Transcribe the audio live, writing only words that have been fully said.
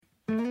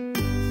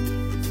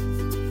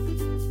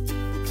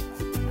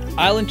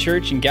Island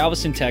Church in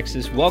Galveston,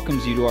 Texas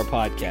welcomes you to our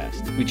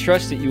podcast. We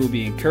trust that you will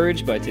be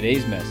encouraged by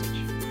today's message.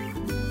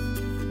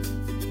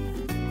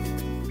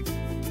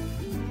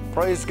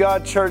 Praise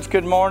God, church.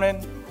 Good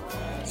morning.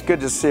 It's good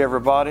to see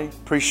everybody.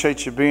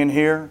 Appreciate you being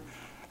here.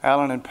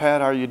 Alan and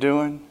Pat, how are you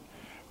doing?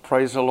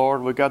 Praise the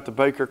Lord. We got the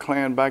Baker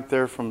clan back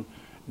there from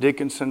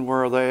Dickinson.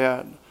 Where are they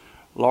at?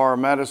 Laura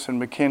Madison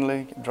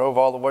McKinley drove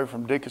all the way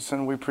from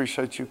Dickinson. We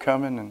appreciate you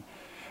coming. And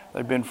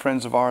they've been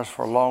friends of ours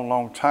for a long,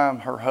 long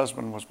time. Her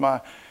husband was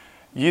my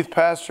youth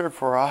pastor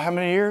for how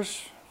many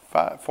years?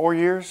 4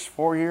 years?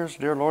 4 years,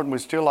 dear Lord, and we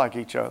still like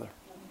each other.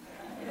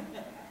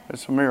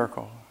 It's a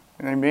miracle.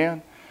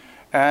 Amen.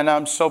 And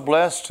I'm so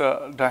blessed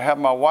to have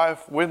my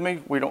wife with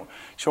me.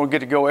 She won't get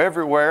to go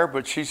everywhere,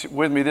 but she's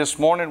with me this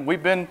morning.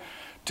 We've been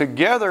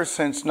together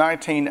since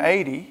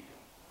 1980,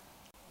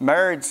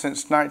 married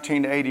since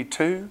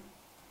 1982.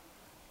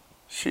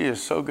 She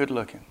is so good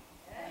looking.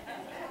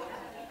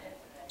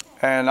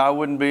 And I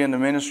wouldn't be in the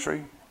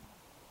ministry.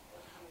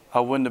 I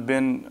wouldn't have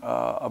been,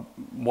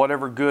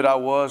 whatever good I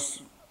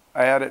was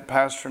at it,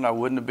 pastoring, I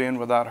wouldn't have been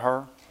without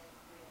her.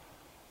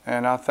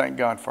 And I thank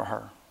God for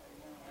her.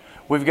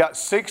 We've got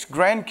 6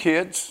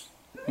 grandkids,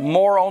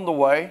 more on the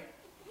way.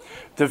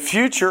 The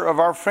future of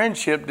our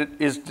friendship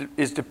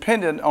is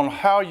dependent on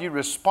how you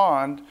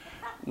respond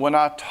when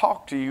I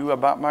talk to you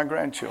about my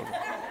grandchildren.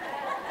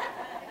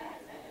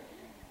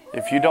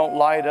 If you don't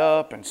light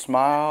up and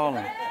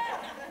smile,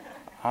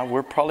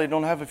 we probably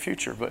don't have a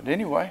future. But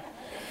anyway,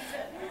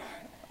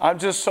 I'm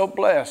just so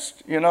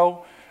blessed. You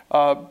know,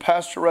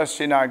 Pastor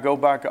Rusty and I go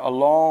back a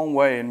long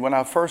way. And when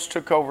I first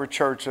took over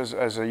church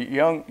as a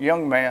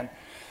young man,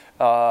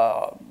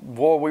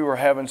 boy, we were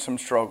having some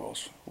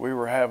struggles.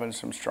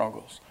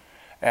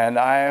 And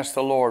I asked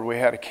the Lord, we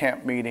had a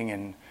camp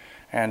meeting,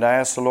 and I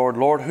asked the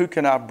Lord, who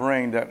can I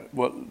bring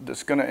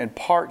that's going to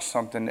impart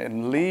something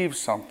and leave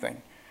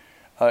something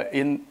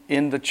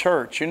in the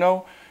church? You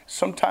know,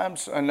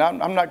 sometimes, and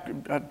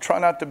I try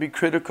not to be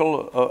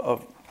critical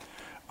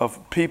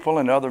of people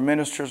and other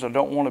ministers. I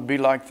don't want to be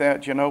like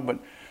that, you know, but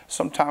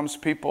sometimes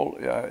people,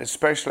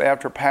 especially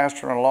after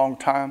pastoring a long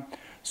time,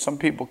 some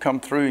people come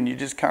through and you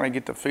just kind of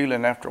get the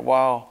feeling after a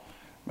while,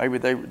 maybe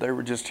they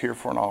were just here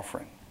for an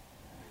offering.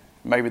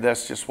 Maybe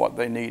that's just what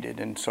they needed,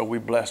 and so we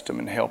blessed them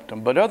and helped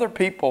them. But other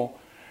people,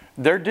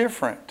 they're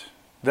different.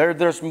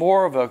 There's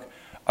more of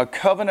a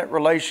covenant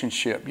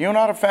relationship. You know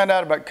how to find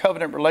out about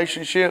covenant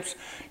relationships?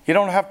 You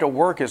don't have to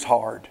work as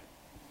hard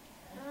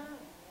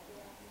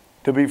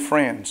to be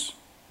friends.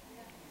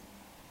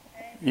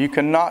 You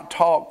cannot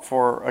talk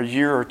for a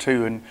year or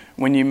two, and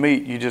when you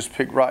meet, you just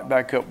pick right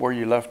back up where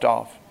you left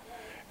off.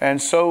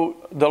 And so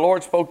the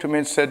Lord spoke to me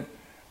and said,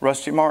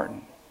 Rusty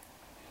Martin.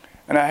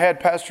 And I had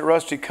Pastor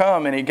Rusty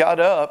come, and he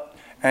got up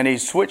and he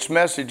switched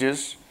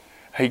messages.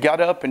 He got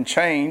up and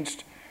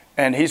changed,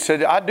 and he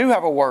said, I do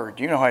have a word.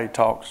 You know how he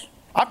talks.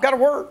 I've got a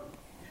word.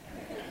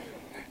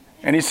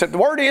 And he said, the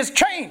word is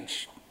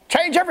change.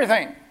 Change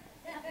everything.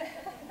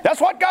 That's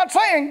what God's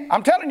saying.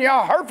 I'm telling you,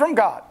 I heard from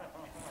God.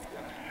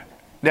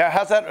 Now,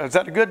 how's that? Is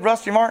that a good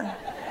Rusty Martin?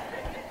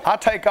 I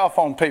take off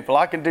on people.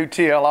 I can do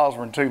T.L.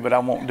 Osborne too, but I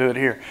won't do it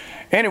here.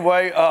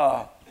 Anyway,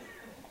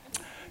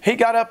 he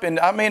got up, and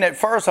I mean, at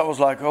first I was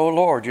like, oh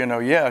Lord,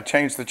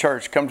 change the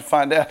church. Come to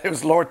find out it was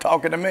the Lord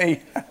talking to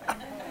me.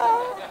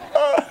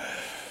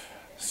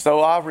 So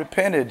I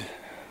repented,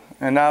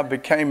 and I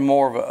became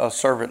more of a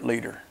servant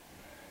leader.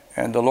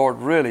 And the Lord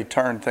really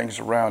turned things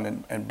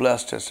around and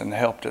blessed us and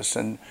helped us.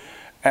 And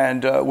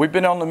we've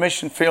been on the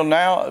mission field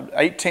now,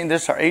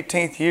 this is our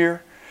 18th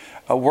year,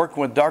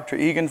 working with Dr.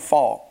 Egan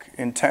Falk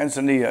in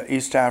Tanzania,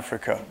 East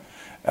Africa.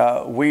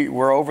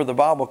 We're over the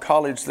Bible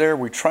College there.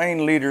 We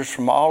train leaders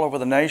from all over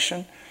the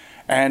nation.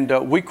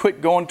 And we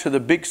quit going to the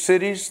big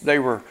cities. They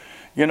were,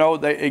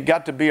 it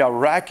got to be a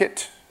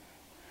racket.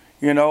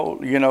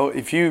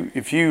 If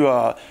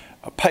you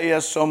pay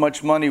us so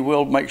much money,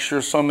 we'll make sure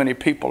so many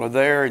people are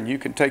there and you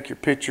can take your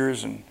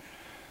pictures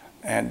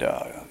and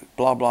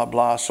blah, blah,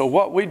 blah. So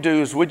what we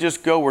do is we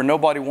just go where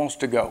nobody wants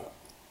to go.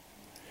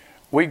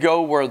 We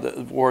go where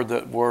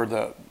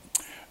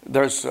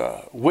there's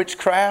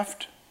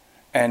witchcraft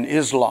and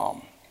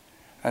Islam.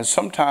 And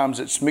sometimes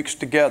it's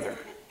mixed together.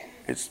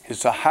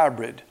 It's a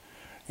hybrid.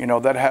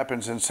 That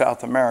happens in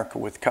South America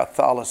with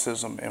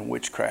Catholicism and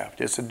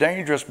witchcraft. It's a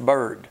dangerous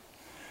bird.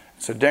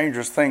 It's a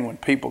dangerous thing when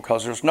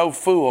because there's no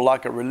fool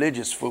like a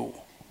religious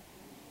fool.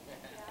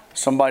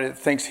 Somebody that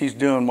thinks he's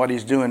doing what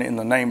he's doing in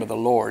the name of the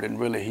Lord, and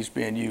really he's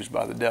being used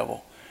by the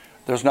devil.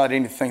 There's not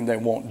anything they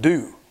won't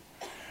do.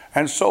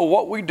 And so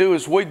what we do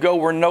is we go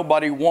where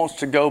nobody wants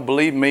to go.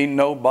 Believe me,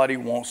 nobody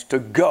wants to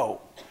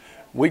go.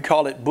 We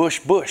call it bush,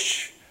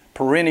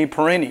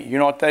 perenni. You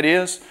know what that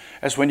is?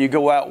 That's when you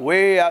go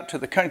way out to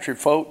the country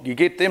folk, you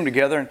get them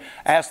together and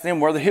ask them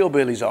where the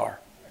hillbillies are.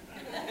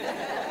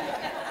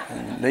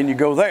 And then you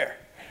go there.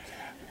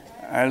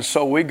 And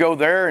so we go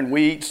there and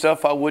we eat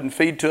stuff I wouldn't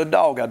feed to a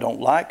dog I don't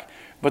like.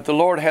 But the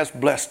Lord has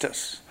blessed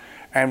us.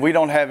 And we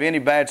don't have any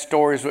bad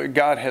stories.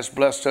 God has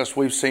blessed us.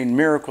 We've seen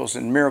miracles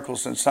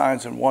and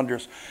signs and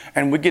wonders.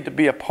 And we get to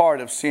be a part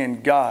of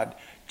seeing God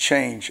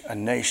change a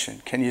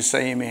nation. Can you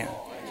say amen?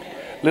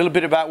 A little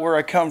bit about where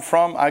I come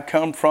from. I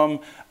come from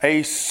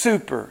a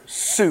super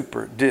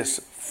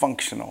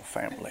dysfunctional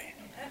family.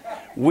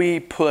 We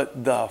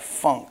put the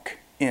funk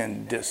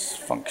in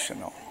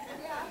dysfunctional.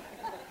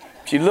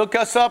 If you look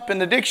us up in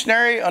the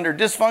dictionary under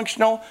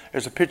dysfunctional,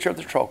 there's a picture of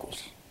the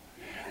Trockels.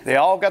 They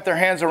all got their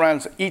hands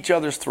around each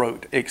other's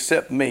throat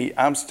except me.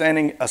 I'm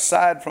standing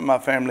aside from my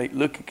family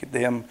looking at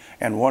them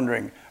and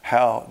wondering,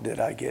 how did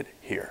I get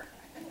here?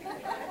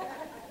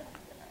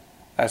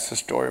 That's the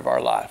story of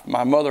our life.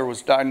 My mother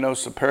was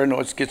diagnosed with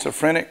paranoid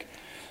schizophrenic.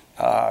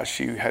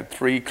 She had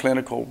 3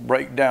 clinical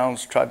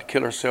breakdowns, tried to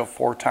kill herself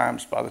 4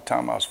 times by the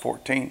time I was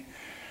 14.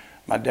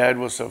 My dad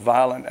was a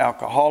violent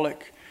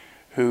alcoholic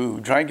who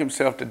drank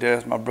himself to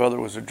death. My brother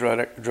was a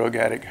drug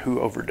addict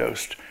who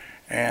overdosed.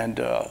 And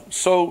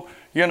so,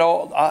 you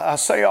know, I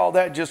say all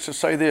that just to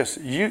say this.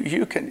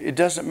 You can. It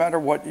doesn't matter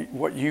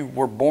what you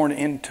were born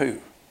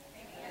into.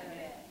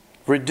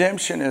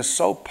 Redemption is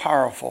so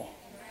powerful.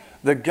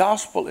 The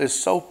gospel is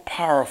so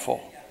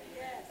powerful.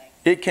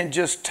 It can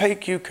just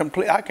take you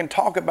completely. I can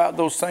talk about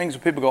those things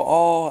and people go,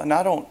 oh, and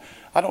I don't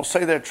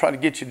say that to try to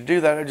get you to do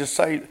that. I just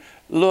say,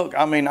 look,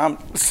 I mean, I'm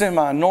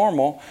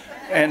semi-normal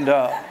and,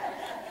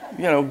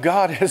 you know,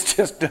 God has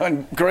just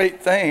done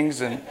great things,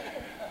 and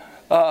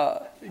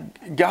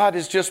God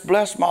has just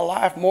blessed my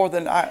life more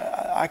than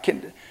I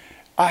can.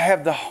 I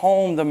have the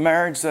home, the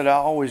marriage that I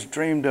always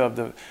dreamed of.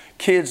 The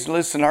kids,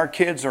 listen, our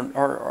kids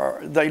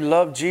they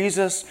love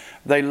Jesus,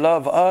 they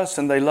love us,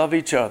 and they love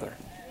each other.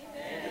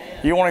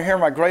 You want to hear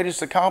my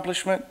greatest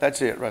accomplishment?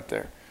 That's it right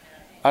there.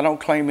 I don't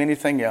claim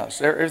anything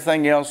else.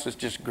 Everything else is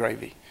just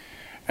gravy.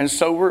 And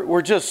so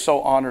we're just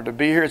so honored to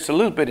be here. It's a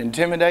little bit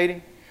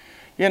intimidating.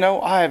 You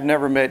know, I have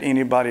never met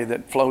anybody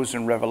that flows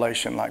in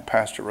revelation like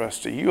Pastor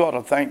Rusty. You ought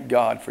to thank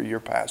God for your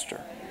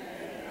pastor.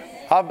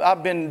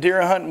 I've been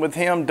deer hunting with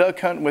him,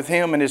 duck hunting with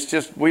him, and it's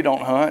just, we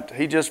don't hunt.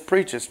 He just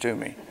preaches to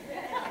me.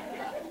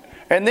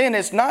 And then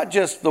it's not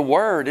just the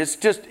word, it's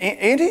just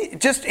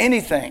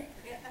anything.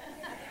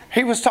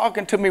 He was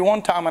talking to me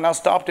one time and I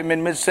stopped him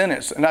in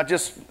mid-sentence and I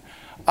just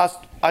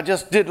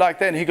did like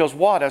that, and he goes,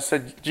 what? I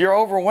said, you're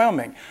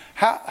overwhelming.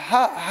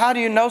 How do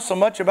you know so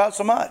much about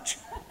so much?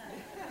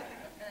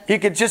 You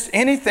could just,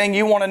 anything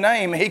you want to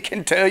name, he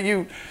can tell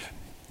you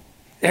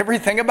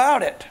everything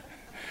about it.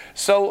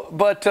 So,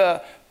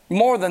 but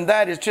more than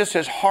that is just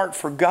his heart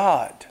for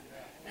God.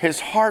 His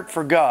heart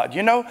for God.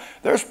 You know,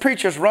 there's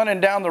preachers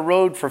running down the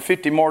road for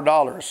 $50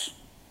 more.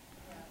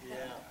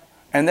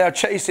 And they'll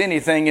chase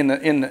anything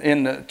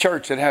in the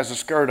church that has a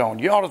skirt on.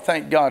 You ought to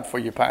thank God for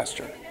your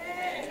pastor.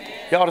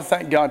 You ought to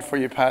thank God for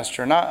your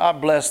pastor. And I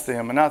bless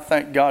them and I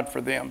thank God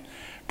for them.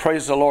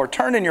 Praise the Lord.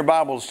 Turn in your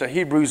Bibles to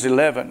Hebrews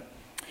 11.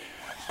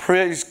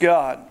 Praise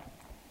God.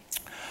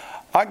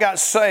 I got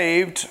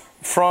saved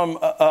from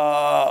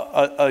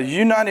a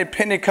United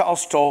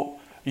Pentecostal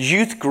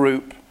youth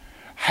group,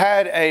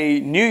 had a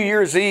New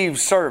Year's Eve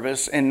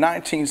service in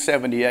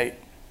 1978.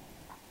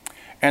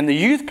 And the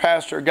youth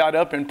pastor got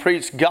up and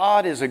preached,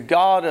 God is a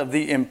God of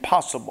the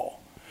impossible.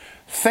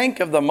 Think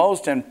of the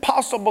most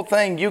impossible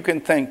thing you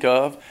can think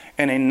of,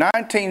 and in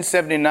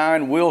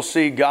 1979, we'll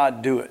see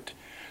God do it.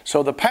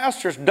 So the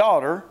pastor's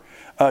daughter,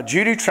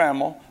 Judy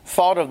Trammell,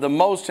 thought of the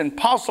most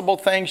impossible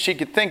thing she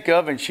could think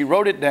of, and she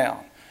wrote it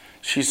down.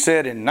 She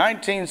said, in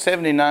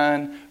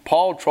 1979,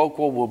 Paul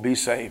Troquel will be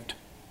saved.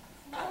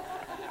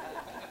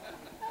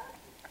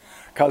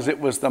 Because it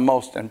was the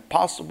most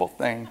impossible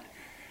thing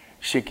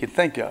she could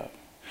think of.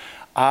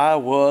 I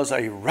was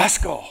a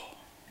rascal.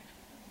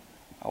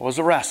 I was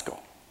a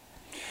rascal.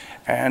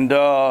 And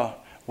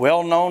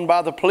well known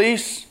by the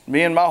police,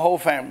 me and my whole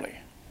family.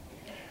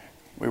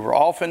 We were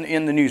often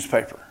in the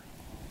newspaper.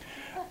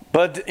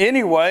 But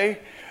anyway,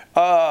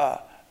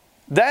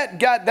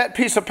 that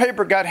piece of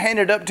paper got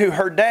handed up to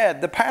her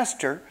dad, the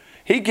pastor.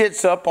 He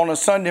gets up on a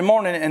Sunday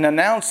morning and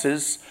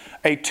announces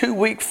a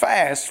 2-week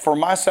fast for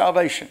my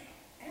salvation.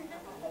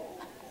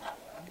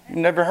 You've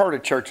never heard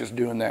of churches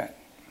doing that.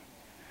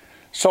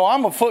 So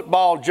I'm a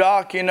football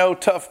jock, you know,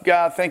 tough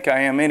guy. I think I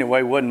am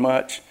anyway, wasn't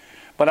much.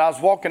 But I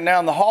was walking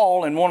down the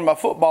hall and one of my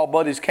football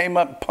buddies came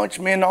up and punched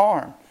me in the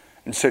arm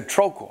and said,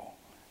 Troquel,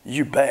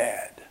 you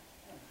bad.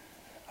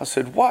 I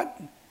said,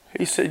 what?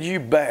 He said, you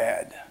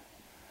bad.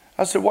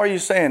 I said, why are you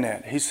saying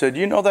that? He said,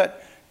 you know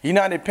that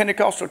United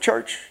Pentecostal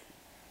Church?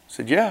 I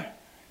said, yeah.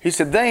 He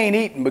said, they ain't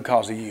eating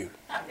because of you.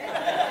 I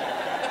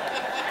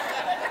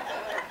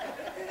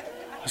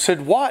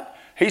said, what?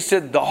 He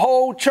said, the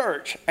whole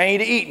church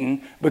ain't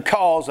eating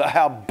because of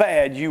how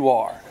bad you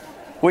are.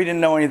 We didn't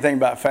know anything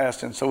about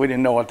fasting, so we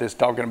didn't know what this was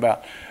talking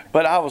about.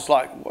 But I was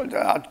like, well,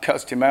 I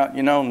cussed him out,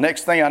 you know.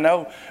 Next thing I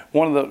know,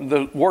 one of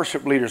the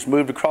worship leaders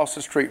moved across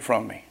the street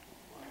from me.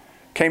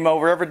 Came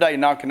over every day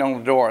knocking on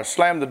the door. I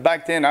slammed it.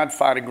 Back then, I'd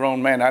fight a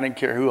grown man. I didn't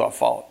care who I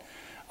fought.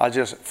 I was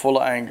just full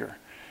of anger.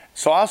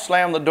 So I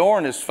slammed the door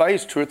in his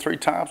face 2 or 3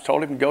 times,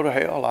 told him to go to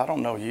hell. I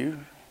don't know you.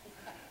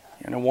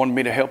 And wanted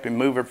me to help him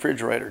move a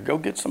refrigerator. Go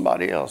get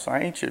somebody else.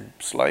 I ain't your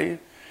slave.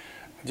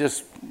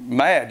 Just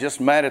mad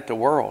at the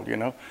world, you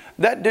know.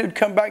 That dude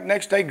come back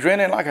next day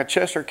grinning like a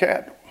Cheshire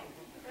cat.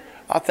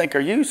 I think, are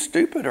you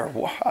stupid or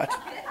what?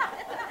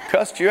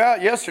 Cussed you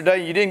out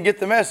yesterday, you didn't get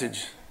the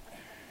message.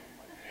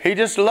 He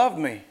just loved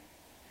me.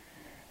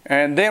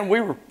 And then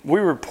we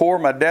were poor.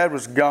 My dad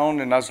was gone,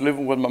 and I was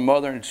living with my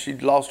mother, and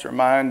she'd lost her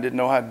mind, didn't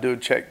know how to do a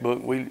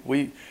checkbook.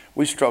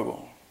 We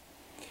struggled.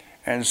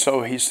 And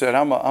so he said,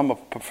 I'm a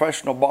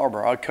professional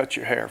barber. I'll cut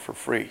your hair for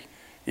free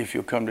if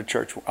you'll come to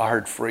church. I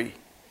heard free.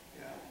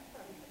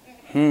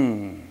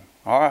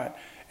 All right.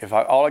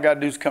 All I got to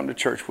do is come to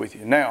church with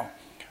you. Now,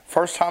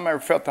 first time I ever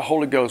felt the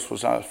Holy Ghost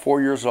was I was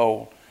 4 years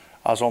old.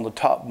 I was on the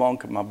top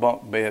bunk of my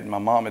bunk bed. My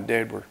mom and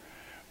dad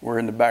were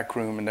in the back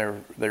room, and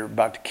they were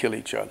about to kill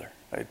each other.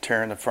 They were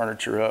tearing the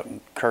furniture up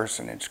and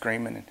cursing and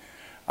screaming. And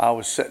I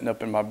was sitting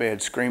up in my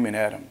bed screaming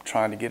at them,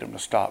 trying to get them to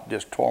stop.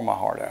 Just tore my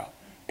heart out.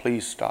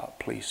 Please stop,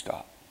 please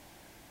stop.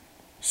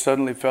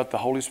 Suddenly felt the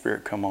Holy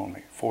Spirit come on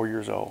me, 4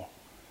 years old.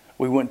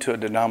 We went to a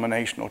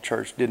denominational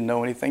church, didn't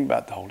know anything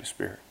about the Holy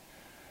Spirit.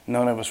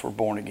 None of us were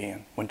born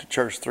again. Went to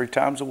church 3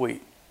 times a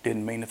week,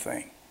 didn't mean a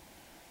thing.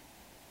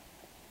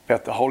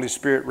 Felt the Holy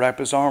Spirit wrap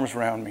His arms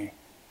around me.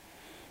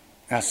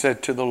 I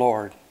said to the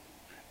Lord,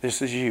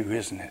 this is you,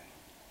 isn't it?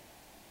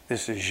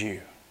 This is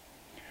you.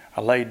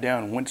 I laid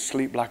down and went to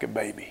sleep like a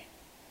baby.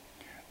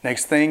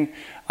 Next thing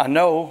I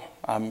know,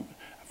 I'm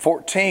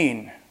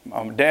 14.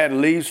 My dad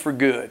leaves for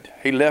good.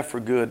 He left for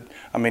good.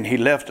 I mean, he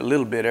left a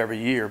little bit every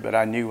year, but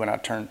I knew when I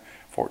turned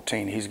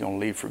 14, he's going to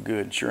leave for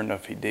good. And sure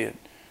enough, he did.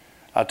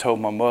 I told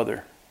my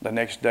mother the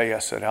next day, I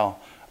said,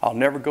 I'll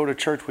never go to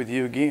church with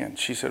you again.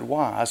 She said,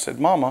 why? I said,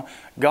 Mama,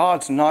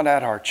 God's not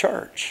at our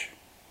church.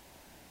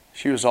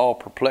 She was all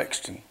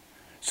perplexed and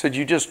said,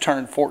 you just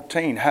turned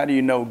 14. How do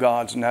you know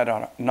God's not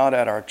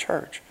at our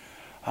church?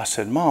 I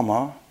said,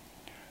 Mama,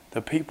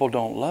 the people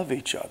don't love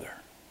each other.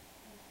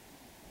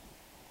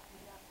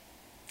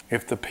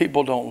 If the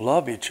people don't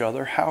love each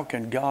other, how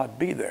can God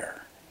be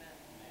there?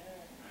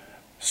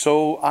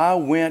 So I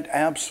went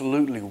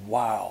absolutely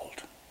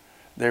wild.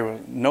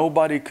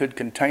 Nobody could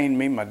contain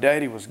me. My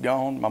daddy was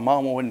gone. My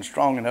mama wasn't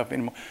strong enough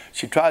anymore.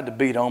 She tried to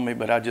beat on me,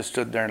 but I just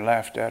stood there and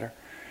laughed at her.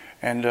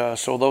 And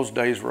so those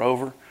days were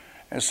over.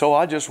 And so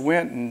I just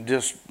went and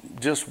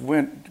just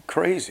went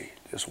crazy,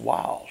 just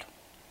wild.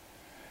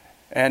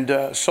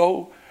 And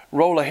so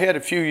roll ahead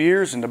a few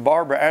years, and the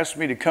barber asked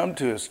me to come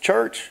to his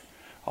church.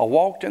 I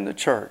walked in the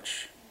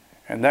church,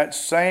 and that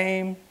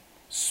same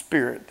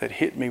spirit that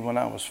hit me when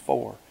I was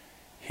 4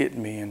 hit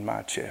me in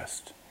my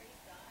chest.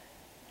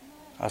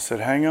 I said,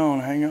 hang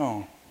on, hang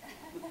on.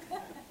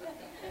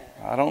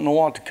 I don't know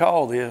what to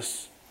call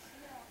this,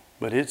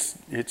 but it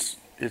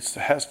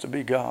has to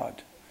be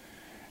God.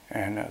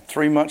 And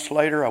 3 months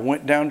later, I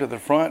went down to the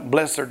front.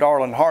 Bless their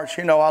darling hearts.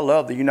 You know, I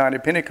love the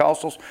United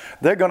Pentecostals.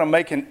 They're going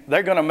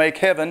to make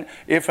heaven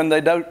if and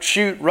they don't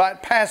shoot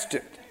right past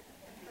it,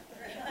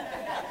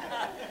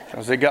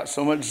 because they got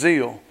so much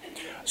zeal.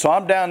 So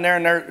I'm down there,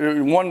 and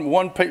there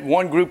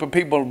one group of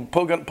people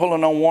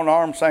pulling on one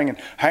arm saying,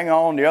 hang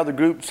on. The other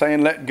group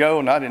saying, let go.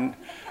 And I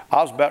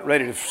was about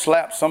ready to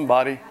slap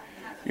somebody.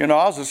 You know,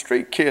 I was a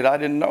street kid. I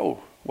didn't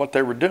know what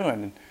they were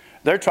doing. And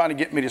they're trying to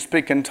get me to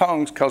speak in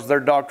tongues, because their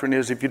doctrine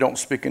is if you don't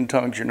speak in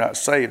tongues, you're not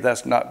saved.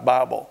 That's not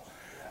Bible.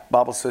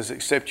 Bible says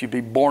except you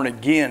be born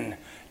again,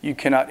 you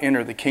cannot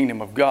enter the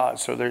kingdom of God.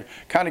 So they're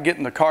kind of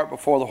getting the cart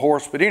before the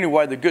horse. But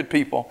anyway, the good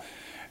people,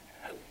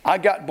 I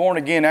got born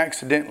again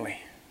accidentally.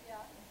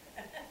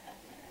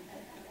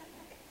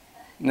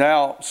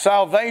 Now,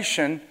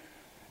 salvation,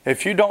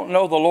 if you don't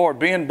know the Lord,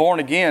 being born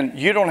again,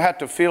 you don't have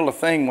to feel a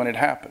thing when it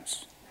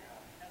happens.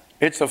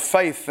 It's a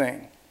faith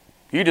thing.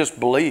 You just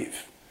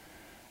believe.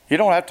 You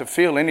don't have to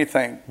feel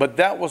anything. But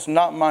that was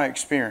not my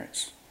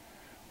experience.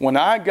 When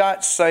I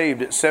got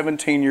saved at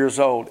 17 years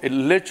old, it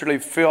literally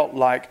felt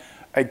like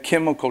a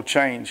chemical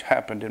change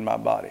happened in my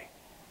body.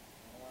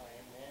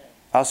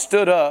 I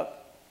stood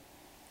up,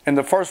 and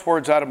the first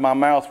words out of my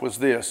mouth was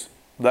this,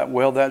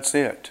 well, that's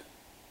it.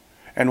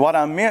 And what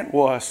I meant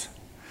was,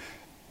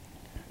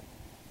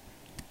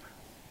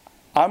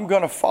 I'm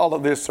going to follow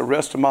this the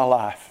rest of my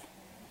life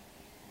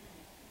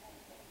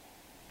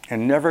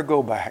and never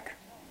go back.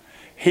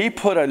 He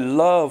put a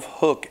love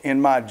hook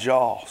in my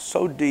jaw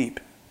so deep,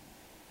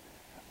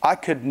 I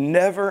could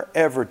never,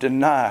 ever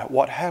deny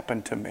what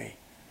happened to me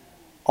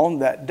on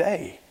that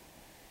day.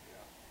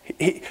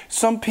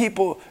 Some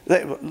people,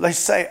 they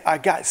say, I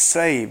got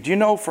saved. You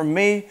know, for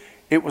me,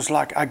 it was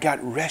like I got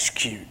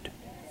rescued.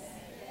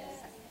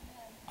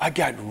 I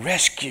got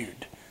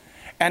rescued.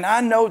 And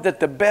I know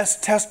that the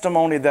best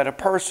testimony that a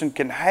person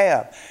can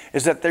have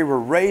is that they were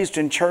raised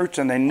in church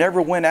and they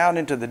never went out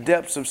into the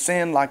depths of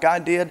sin like I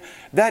did.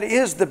 That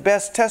is the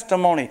best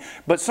testimony.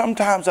 But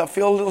sometimes I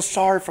feel a little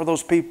sorry for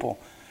those people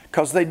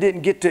because they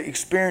didn't get to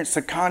experience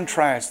the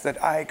contrast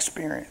that I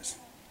experienced.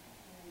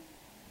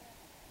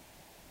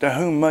 To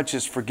whom much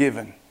is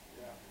forgiven,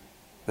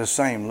 the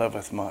same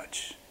loveth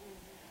much.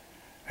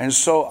 And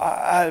so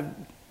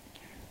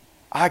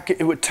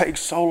it would take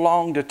so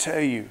long to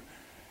tell you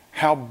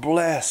how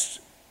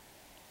blessed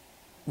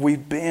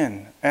we've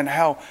been and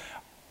how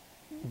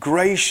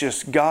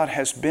gracious God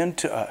has been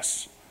to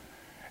us.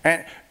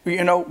 And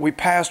you know, we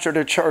pastored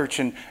a church,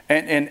 and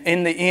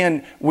in the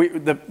end, we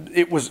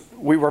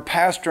were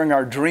pastoring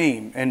our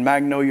dream in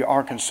Magnolia,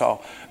 Arkansas.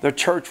 The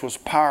church was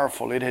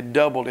powerful. It had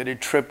doubled. It had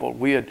tripled.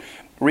 We had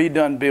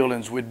redone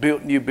buildings. We'd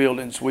built new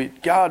buildings.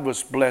 God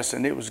was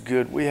blessing. It was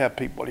good. We have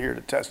people here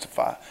to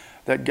testify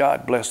that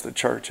God blessed the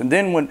church. And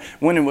then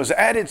when it was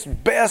at its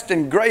best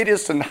and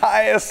greatest and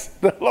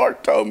highest, the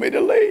Lord told me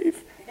to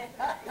leave.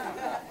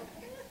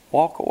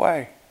 Walk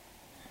away.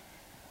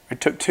 It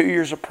took 2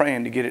 years of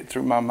praying to get it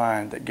through my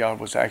mind that God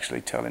was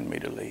actually telling me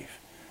to leave.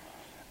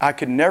 I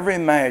could never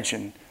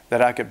imagine that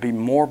I could be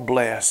more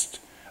blessed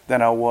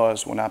than I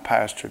was when I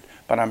pastored.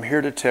 But I'm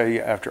here to tell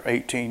you, after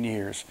 18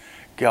 years,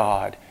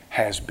 God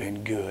has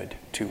been good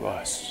to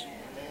us.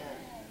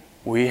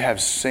 We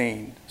have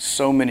seen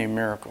so many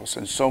miracles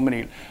and so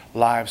many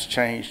lives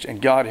changed,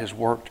 and God has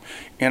worked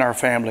in our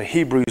family.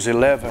 Hebrews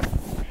 11.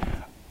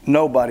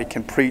 Nobody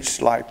can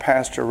preach like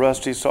Pastor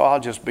Rusty, so I'll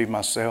just be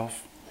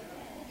myself.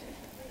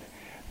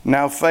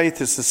 Now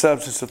faith is the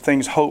substance of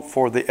things hoped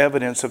for, the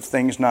evidence of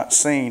things not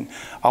seen.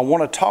 I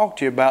want to talk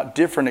to you about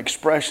different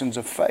expressions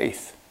of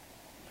faith.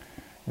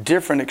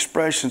 Different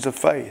expressions of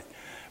faith.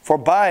 For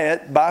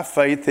by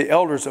faith, the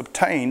elders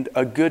obtained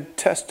a good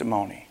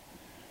testimony.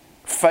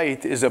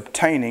 Faith is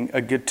obtaining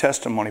a good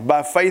testimony.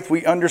 By faith,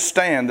 we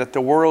understand that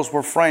the worlds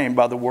were framed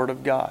by the Word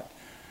of God.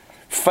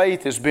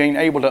 Faith is being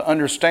able to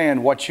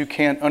understand what you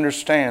can't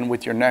understand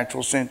with your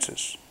natural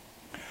senses.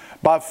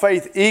 By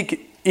faith,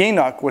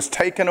 Enoch was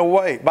taken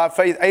away. By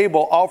faith,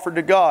 Abel offered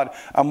to God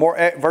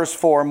verse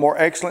 4, a more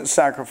excellent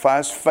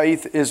sacrifice.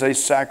 Faith is a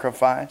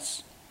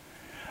sacrifice.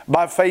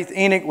 By faith,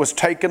 Enoch was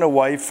taken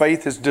away.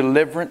 Faith is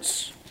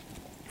deliverance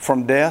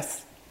from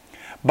death.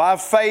 By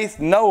faith,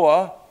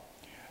 Noah,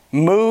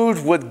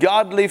 moved with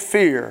godly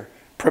fear,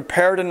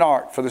 prepared an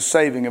ark for the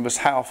saving of his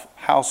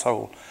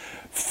household.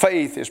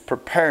 Faith is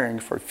preparing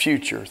for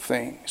future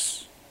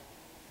things.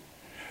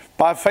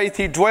 By faith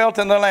he dwelt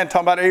in the land.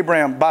 Talking about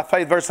Abraham. By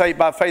faith, verse 8,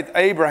 by faith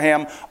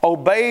Abraham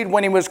obeyed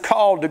when he was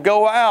called to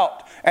go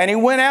out. And he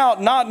went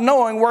out not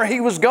knowing where he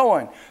was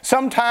going.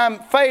 Sometimes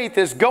faith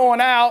is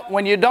going out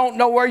when you don't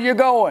know where you're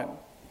going.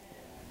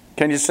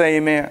 Can you say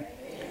amen?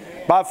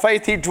 By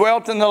faith he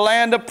dwelt in the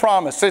land of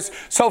promise. It's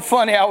so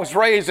funny. I was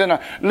raised in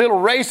a little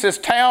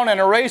racist town and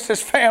a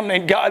racist family,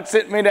 and God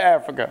sent me to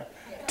Africa.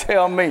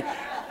 Tell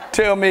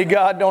me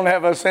God don't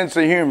have a sense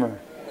of humor.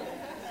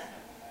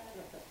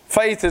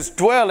 Faith is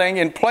dwelling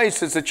in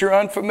places that you're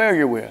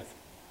unfamiliar with.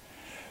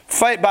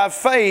 By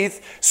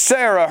faith,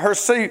 Sarah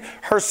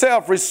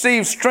herself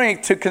received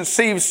strength to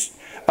conceive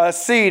a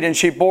seed, and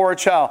she bore a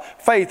child.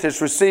 Faith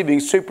is receiving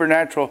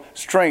supernatural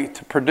strength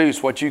to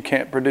produce what you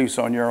can't produce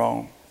on your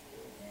own.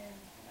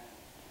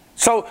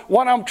 So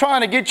what I'm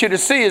trying to get you to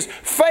see is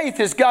faith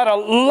has got a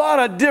lot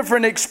of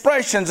different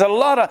expressions, a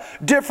lot of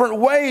different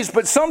ways,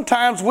 but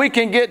sometimes we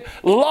can get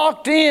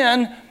locked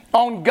in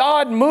on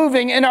God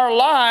moving in our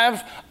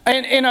lives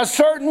in a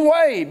certain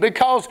way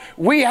because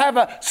we have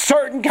a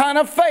certain kind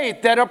of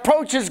faith that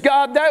approaches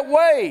God that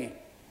way.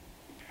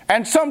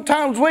 And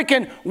sometimes we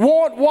can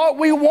want what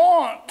we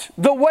want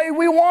the way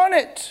we want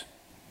it.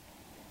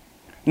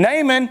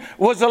 Naaman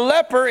was a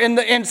leper in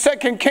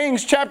 2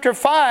 Kings chapter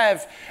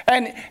 5,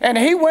 and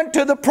he went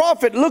to the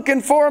prophet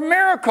looking for a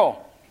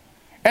miracle.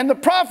 And the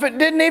prophet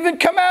didn't even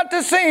come out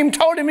to see him,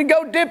 told him to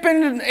go dip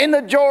in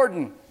the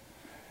Jordan.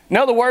 In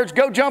other words,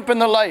 go jump in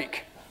the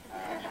lake.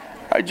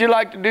 How'd you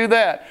like to do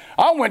that?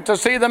 I went to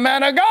see the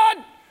man of God.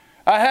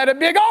 I had a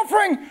big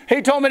offering.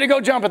 He told me to go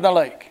jump in the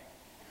lake.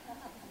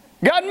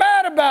 Got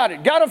mad about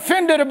it. Got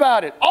offended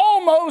about it.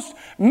 Almost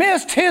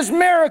missed his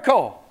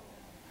miracle.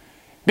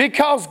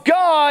 Because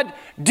God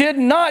did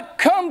not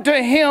come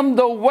to him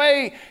the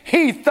way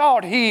he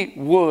thought he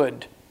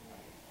would.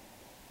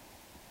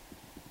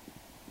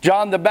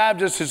 John the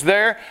Baptist is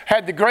there,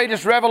 had the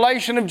greatest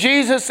revelation of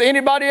Jesus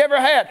anybody ever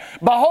had.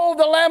 Behold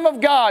the Lamb of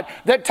God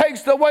that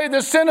takes away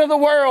the sin of the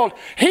world.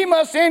 He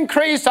must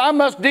increase, I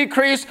must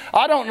decrease.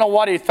 I don't know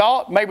what he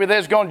thought. Maybe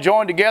they're going to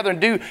join together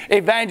and do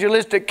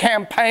evangelistic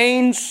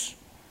campaigns.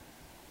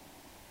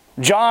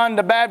 John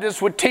the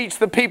Baptist would teach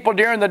the people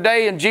during the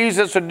day, and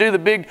Jesus would do the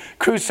big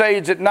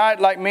crusades at night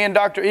like me and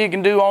Dr.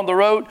 Egan do on the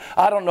road.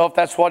 I don't know if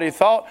that's what he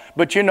thought,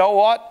 but you know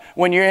what?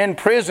 When you're in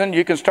prison,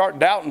 you can start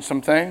doubting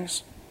some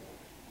things.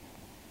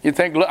 You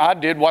think, look, I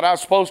did what I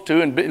was supposed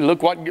to, and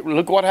look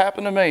what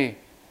happened to me.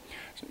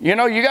 You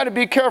know, you got to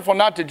be careful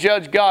not to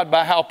judge God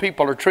by how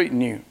people are treating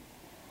you.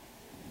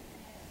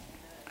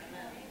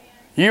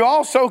 You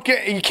also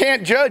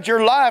can't judge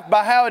your life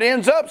by how it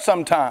ends up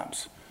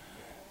sometimes.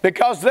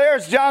 Because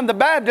there's John the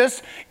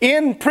Baptist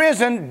in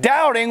prison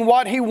doubting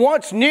what he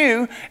once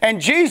knew,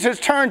 and Jesus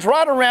turns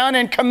right around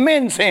and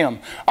commends him.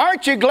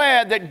 Aren't you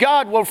glad that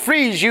God will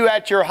freeze you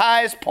at your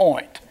highest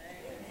point?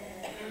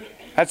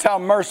 That's how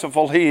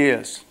merciful he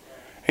is.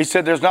 He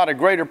said there's not a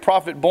greater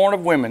prophet born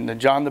of women than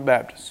John the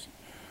Baptist.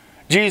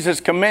 Jesus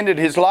commended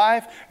his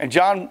life, and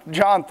John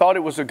thought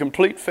it was a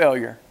complete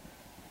failure.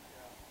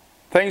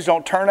 Things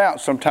don't turn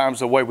out sometimes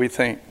the way we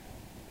think.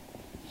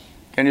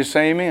 Can you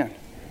say amen?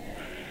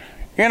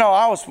 You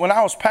know, when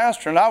I was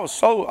pastoring, I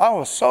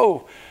was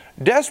so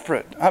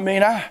desperate. I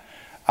mean,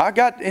 I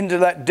got into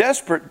that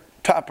desperate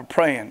type of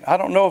praying. I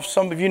don't know if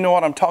some of you know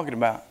what I'm talking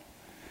about.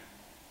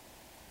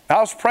 I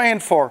was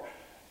praying for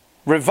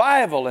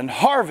revival and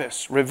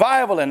harvest,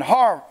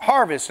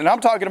 harvest. And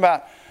I'm talking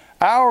about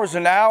hours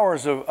and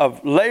hours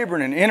of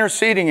laboring and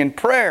interceding in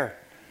prayer.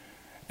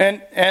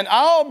 And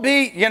I'll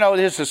be, you know,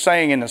 there's a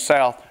saying in the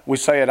South. We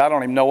say it, I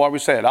don't even know why we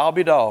say it. I'll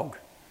be dog.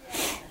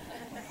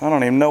 I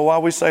don't even know why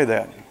we say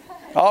that.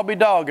 I'll be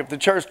dog if the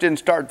church didn't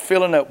start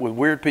filling up with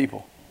weird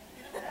people.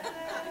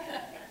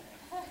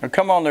 Now,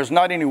 come on, there's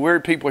not any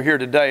weird people here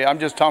today. I'm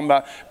just talking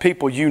about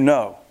people you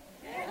know.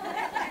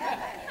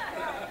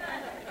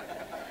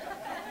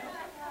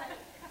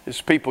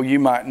 It's people you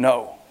might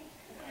know.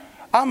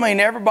 I mean,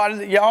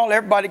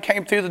 everybody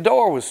came through the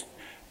door was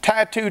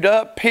tattooed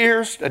up,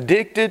 pierced,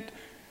 addicted,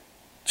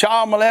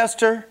 child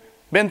molester,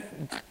 been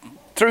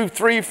through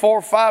 3,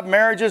 4, 5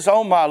 marriages.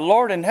 Oh my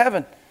Lord in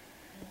heaven.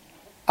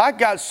 I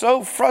got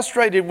so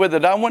frustrated with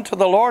it. I went to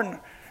the Lord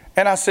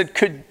and I said,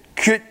 could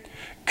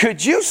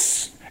you,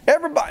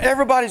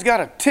 everybody's got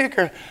a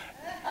ticker.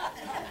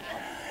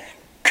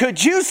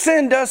 Could you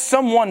send us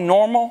someone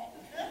normal?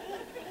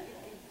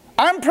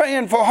 I'm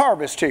praying for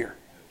harvest here.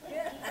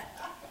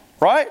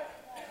 Right?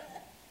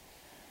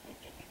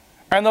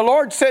 And the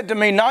Lord said to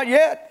me, not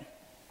yet.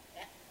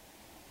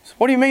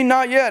 What do you mean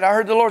not yet? I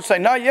heard the Lord say,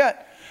 not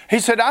yet. He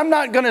said, I'm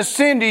not going to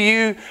send to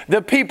you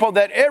the people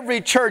that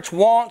every church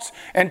wants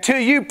until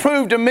you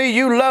prove to me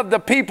you love the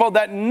people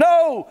that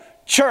no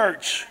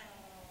church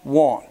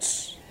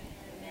wants.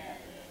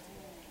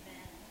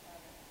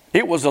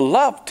 It was a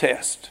love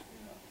test.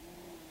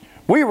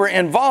 We were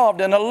involved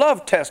in a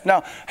love test.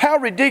 Now, how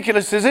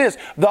ridiculous is this?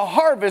 The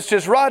harvest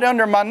is right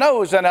under my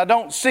nose and I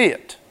don't see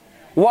it.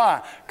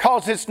 Why?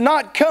 Because it's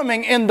not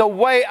coming in the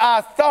way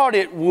I thought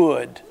it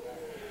would.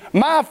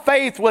 My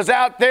faith was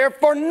out there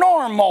for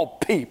normal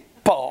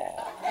people.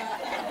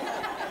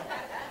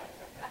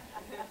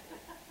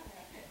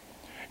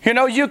 You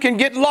know, you can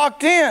get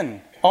locked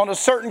in on a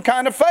certain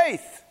kind of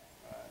faith.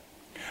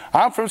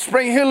 I'm from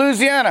Spring Hill,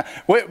 Louisiana.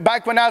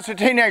 Back when I was a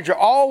teenager,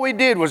 all we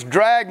did was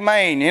drag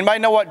Main. Anybody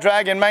know what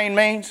dragging Main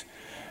means?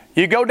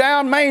 You go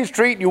down Main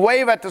Street, you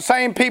wave at the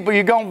same people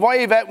you're going to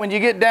wave at when you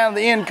get down to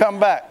the end, come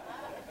back.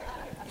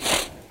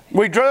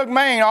 We drug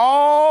Main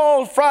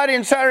all Friday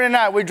and Saturday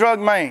night. We drug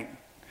Main.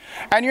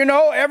 And you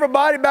know,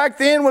 everybody back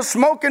then was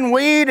smoking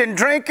weed and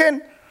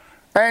drinking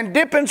and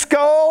dipping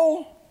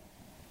skull.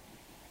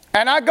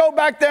 And I go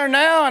back there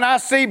now and I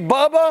see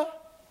Bubba.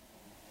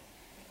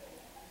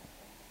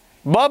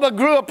 Bubba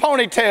grew a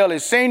ponytail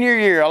his senior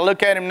year. I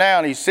look at him now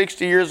and he's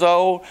 60 years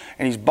old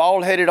and he's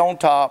bald-headed on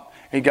top.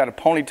 And he's got a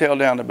ponytail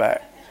down the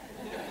back.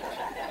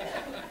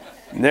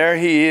 And there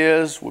he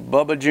is with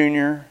Bubba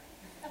Jr.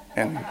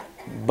 and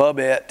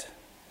Bubette.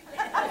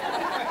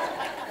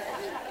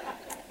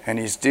 And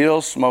he's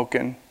still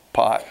smoking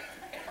pot,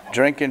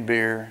 drinking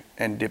beer,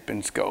 and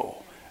dipping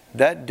skull.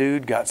 That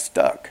dude got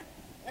stuck.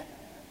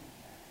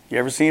 You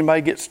ever seen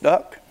anybody get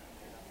stuck?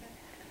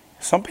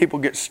 Some people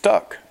get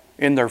stuck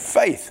in their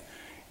faith.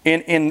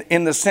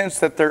 In the sense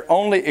that they're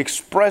only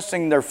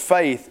expressing their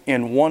faith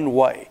in one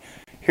way.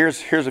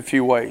 Here's a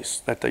few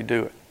ways that they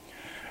do it.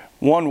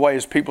 One way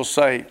is people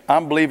say,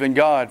 I'm believing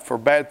God for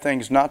bad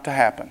things not to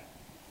happen.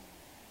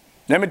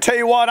 Let me tell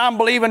you what, I'm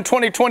believing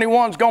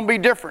 2021 is going to be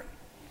different.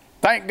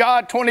 Thank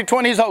God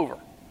 2020 is over.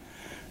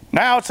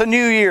 Now it's a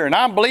new year and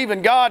I'm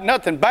believing God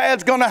nothing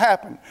bad's going to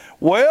happen.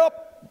 Well,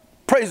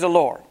 praise the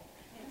Lord.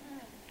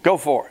 Go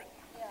for it.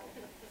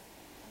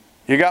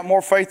 You got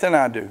more faith than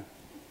I do.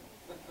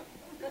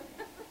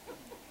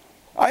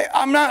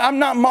 I'm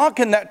not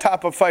mocking that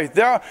type of faith.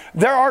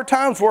 There are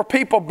times where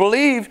people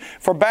believe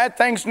for bad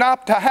things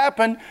not to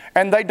happen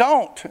and they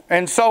don't.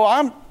 And so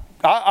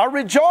I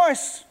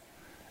rejoice.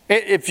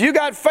 If you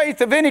got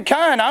faith of any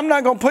kind, I'm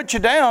not going to put you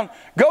down.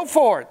 Go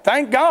for it.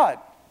 Thank God.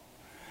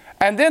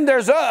 And then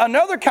there's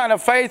another kind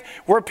of faith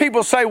where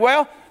people say,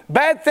 well,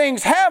 bad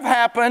things have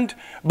happened,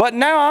 but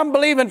now I'm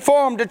believing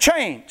for them to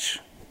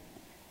change.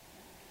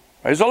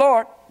 Praise the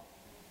Lord.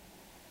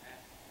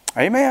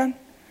 Amen.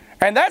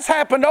 And that's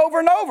happened over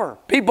and over.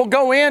 People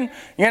go in,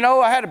 you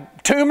know, I had a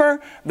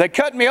tumor. They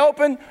cut me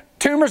open.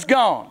 Tumor's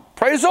gone.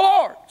 Praise the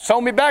Lord.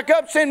 Sew me back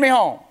up, send me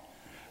home.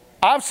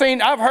 I've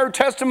heard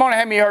testimony.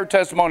 Have you heard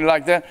testimony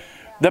like that?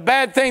 The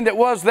bad thing that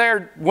was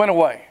there went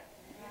away.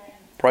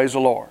 Praise the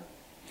Lord.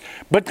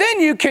 But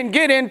then you can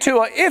get into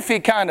an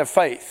iffy kind of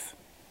faith.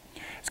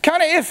 It's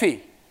kind of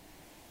iffy.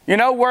 You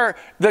know, where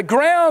the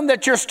ground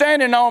that you're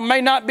standing on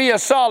may not be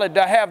as solid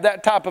to have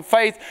that type of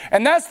faith.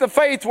 And that's the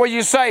faith where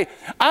you say,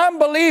 I'm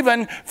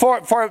believing for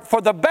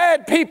the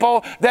bad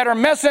people that are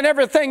messing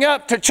everything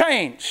up to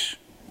change.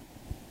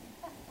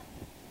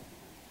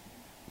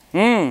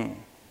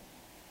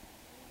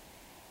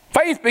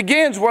 Faith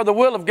begins where the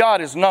will of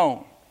God is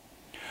known.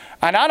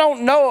 And I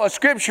don't know a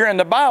scripture in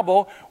the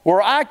Bible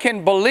where I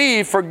can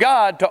believe for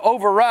God to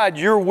override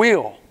your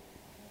will.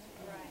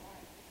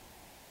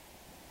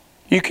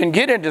 You can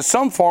get into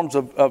some forms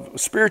of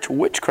spiritual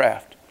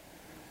witchcraft.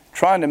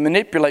 trying to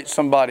manipulate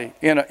somebody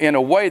in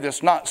a way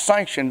that's not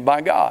sanctioned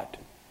by God.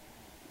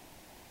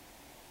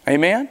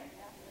 Amen?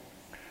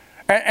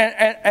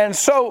 And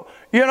so,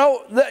 you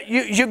know,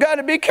 you got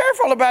to be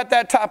careful about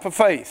that type of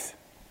faith.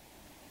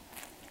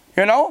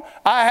 You know,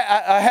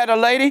 I had a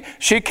lady,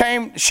 she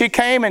came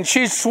and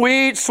she's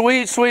sweet.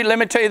 Let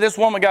me tell you, this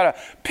woman got a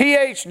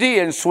PhD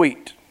in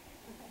sweet.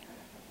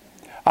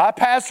 I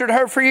pastored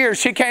her for years.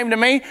 She came to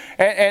me,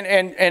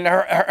 and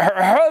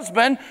her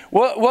husband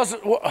was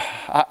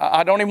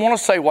I don't even want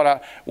to say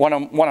what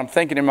I'm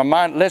thinking in my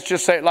mind. Let's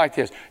just say it like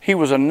this. He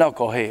was a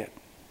knucklehead.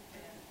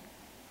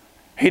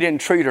 He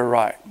didn't treat her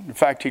right. In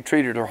fact, he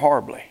treated her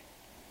horribly.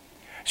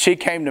 She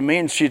came to me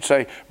and she'd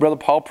say, Brother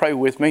Paul, pray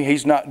with me.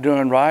 He's not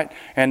doing right.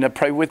 And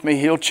pray with me,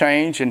 he'll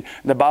change. And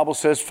the Bible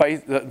says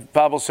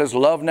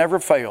love never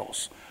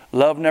fails.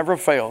 Love never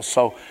fails.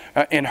 So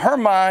in her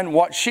mind,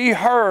 what she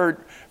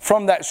heard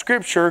from that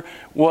scripture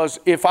was,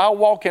 if I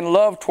walk in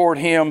love toward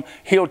him,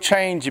 he'll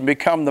change and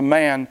become the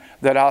man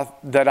that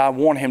I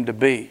want him to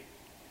be.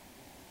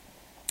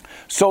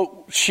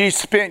 So she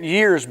spent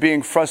years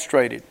being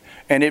frustrated.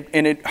 And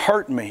it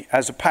hurt me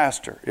as a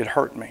pastor. It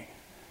hurt me.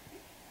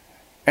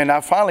 And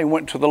I finally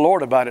went to the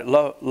Lord about it.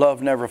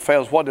 Love never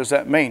fails. What does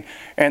that mean?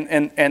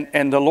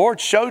 And the Lord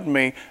showed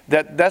me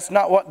that that's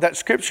not what that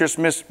scripture's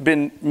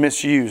been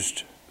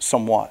misused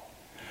somewhat.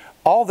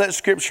 All that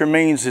scripture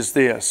means is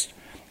this: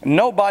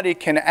 nobody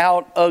can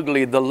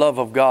out-ugly the love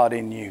of God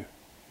in you.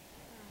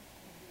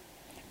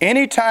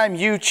 Anytime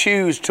you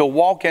choose to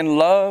walk in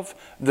love,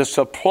 the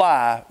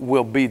supply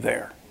will be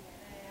there.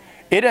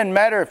 It doesn't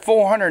matter if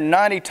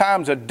 490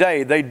 times a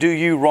day they do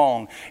you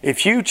wrong.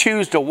 If you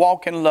choose to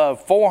walk in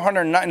love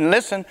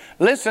 490,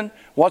 listen,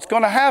 what's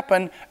going to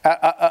happen,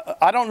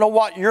 I don't know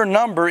what your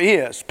number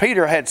is.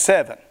 Peter had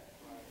 7.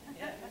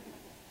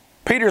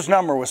 Peter's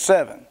number was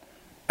 7.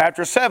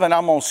 After 7,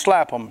 I'm going to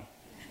slap him.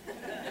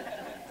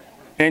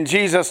 In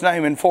Jesus'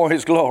 name and for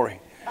His glory.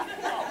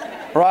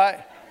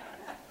 Right?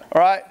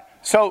 Right?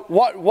 So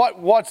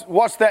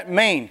what's that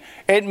mean?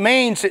 It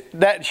means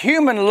that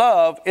human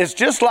love is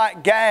just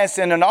like gas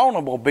in an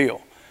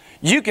automobile.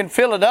 You can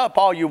fill it up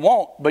all you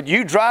want, but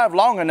you drive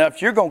long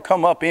enough, you're going to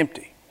come up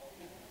empty.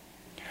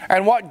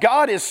 And what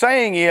God is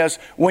saying is,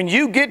 when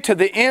you get to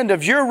the end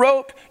of your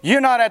rope, you're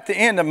not at the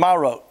end of my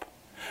rope.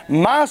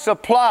 My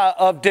supply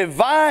of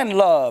divine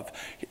love,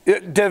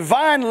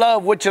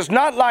 which is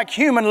not like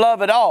human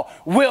love at all,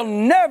 will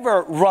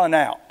never run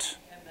out.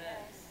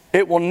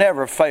 It will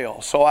never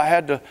fail. So I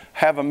had to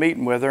have a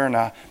meeting with her, and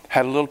I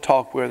had a little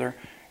talk with her.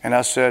 And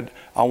I said,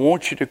 I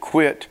want you to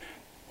quit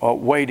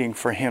waiting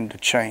for Him to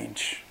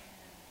change.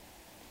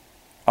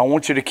 I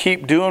want you to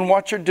keep doing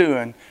what you're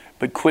doing,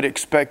 but quit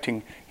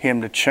expecting Him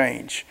to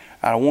change.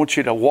 I want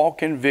you to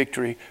walk in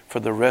victory for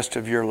the rest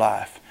of your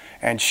life.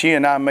 And she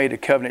and I made a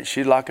covenant.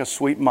 She's like a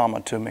sweet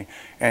mama to me.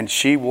 And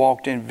she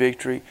walked in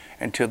victory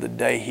until the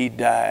day He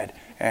died,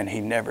 and He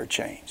never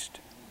changed.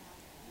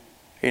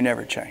 He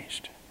never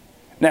changed.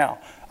 Now,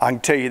 I can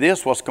tell you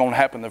this, what's going to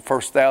happen the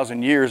first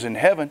 1,000 years in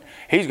heaven.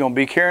 He's going to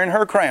be carrying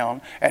her crown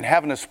and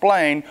having to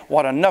explain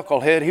what a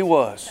knucklehead he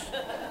was.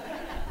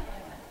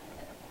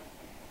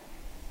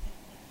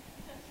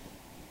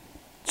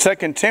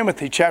 2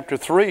 Timothy chapter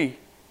 3,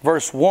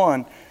 verse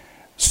 1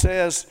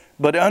 says,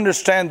 but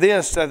understand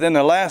this, that in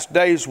the last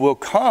days will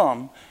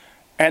come,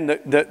 and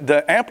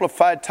the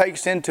Amplified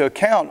takes into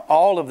account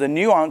all of the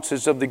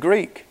nuances of the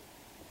Greek.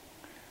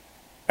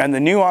 And the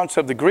nuance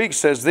of the Greek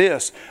says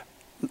this,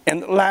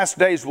 and the last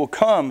days will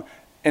come,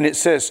 and it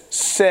says,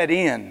 set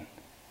in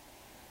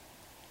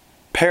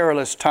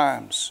perilous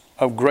times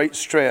of great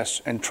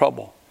stress and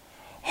trouble,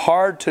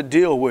 hard to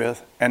deal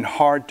with and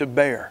hard to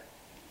bear.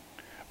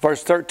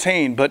 Verse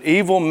 13, but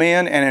evil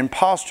men and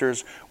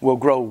impostors will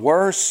grow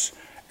worse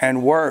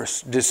and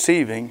worse,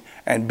 deceiving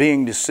and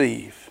being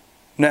deceived.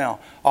 Now,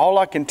 all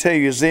I can tell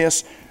you is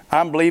this,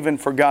 I'm believing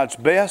for God's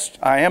best.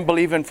 I am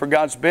believing for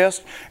God's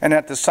best. And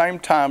at the same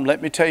time, let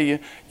me tell you,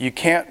 you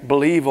can't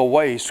believe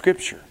away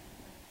Scripture.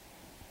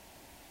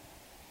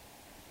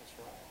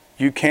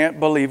 You can't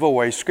believe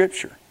away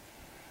Scripture.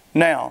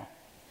 Now,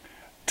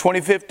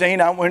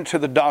 2015, I went to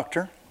the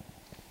doctor.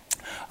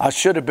 I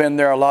should have been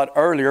there a lot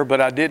earlier,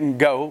 but I didn't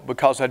go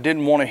because I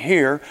didn't want to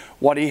hear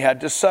what he had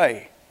to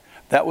say.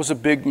 That was a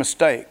big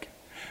mistake.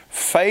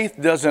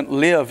 Faith doesn't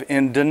live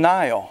in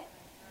denial.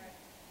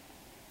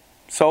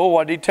 So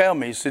what did he tell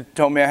me? He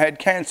told me I had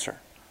cancer.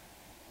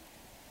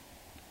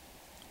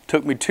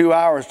 Took me 2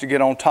 hours to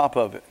get on top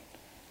of it.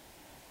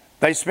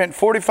 They spent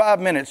 45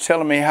 minutes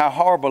telling me how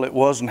horrible it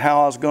was and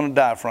how I was going to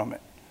die from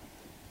it.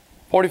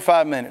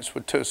 45 minutes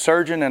with a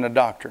surgeon and a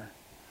doctor.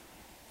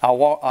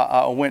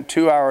 I went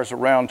 2 hours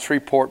around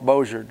Shreveport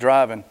Bossier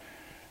driving,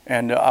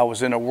 and I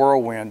was in a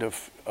whirlwind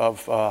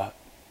of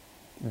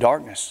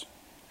darkness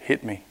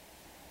hit me.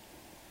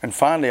 And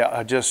finally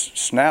I just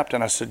snapped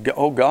and I said,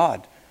 oh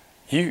God,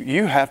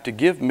 you have to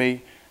give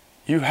me,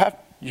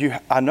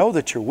 I know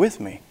that you're with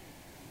me.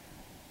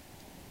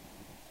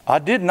 I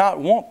did not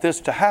want this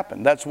to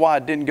happen. That's why I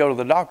didn't go to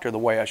the doctor the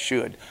way I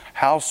should.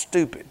 How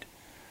stupid.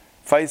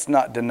 Faith's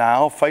not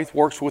denial. Faith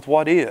works with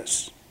what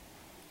is.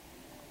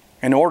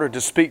 In order to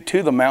speak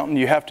to the mountain,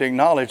 you have to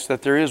acknowledge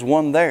that there is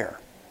one there.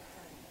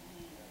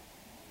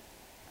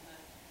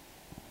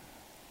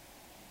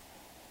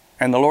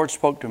 And the Lord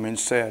spoke to me and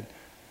said,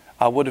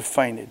 I would have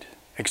fainted,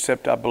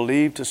 except I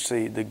believed to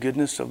see the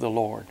goodness of the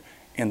Lord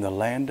in the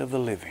land of the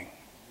living.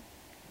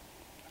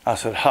 I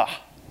said,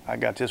 I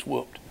got this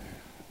whooped.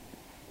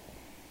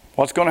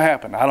 What's going to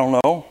happen? I don't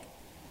know.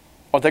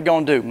 What they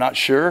going to do? Not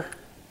sure.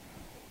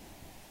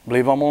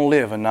 Believe I'm going to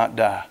live and not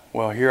die.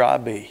 Well, here I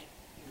be.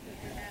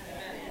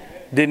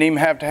 Didn't even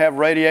have to have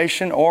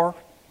radiation or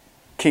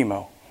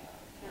chemo.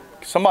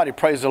 Somebody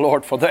praise the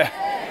Lord for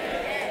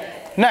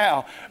that.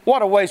 Now,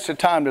 what a waste of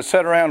time to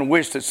sit around and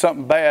wish that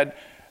something bad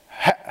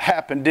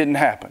happened, didn't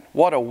happen.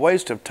 What a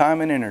waste of time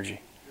and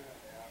energy.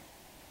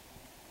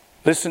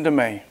 Listen to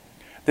me.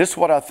 This is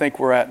what I think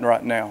we're at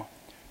right now.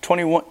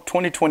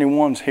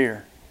 2021's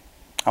here.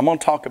 I'm going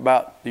to talk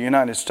about the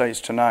United States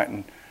tonight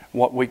and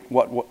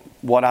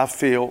what I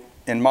feel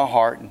in my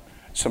heart and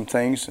some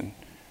things, and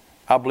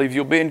I believe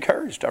you'll be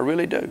encouraged. I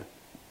really do.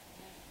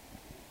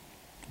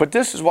 But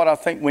this is what I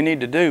think we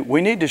need to do.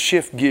 We need to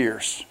shift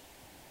gears.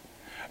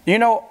 You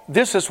know,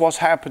 this is what's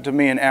happened to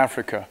me in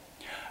Africa.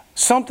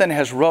 Something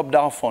has rubbed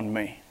off on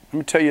me. Let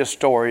me tell you a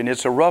story, and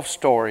it's a rough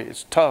story.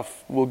 It's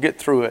tough. We'll get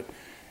through it.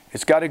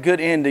 It's got a good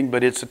ending,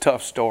 but it's a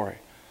tough story.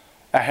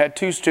 I had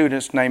two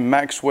students named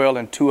Maxwell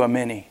and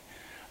Tuamini,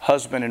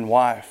 husband and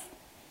wife.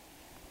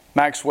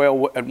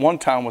 Maxwell at one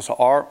time was an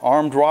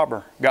armed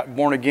robber, got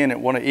born again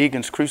at one of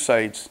Egan's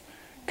crusades,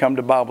 come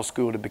to Bible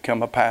school to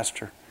become a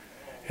pastor.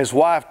 His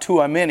wife,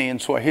 Tuamini, in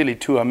Swahili,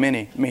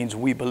 Tuamini means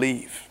we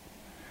believe.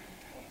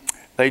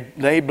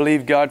 They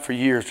believed God for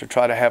years to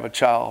try to have a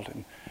child,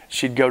 and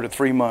she'd go to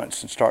 3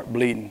 months and start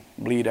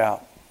bleed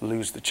out,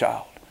 lose the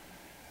child.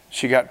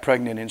 She got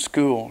pregnant in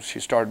school. She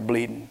started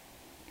bleeding.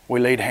 We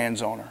laid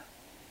hands on her.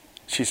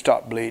 She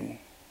stopped bleeding.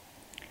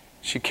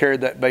 She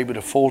carried that baby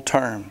to full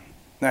term.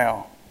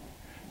 Now,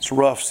 it's a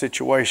rough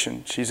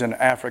situation. She's in an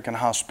African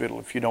hospital,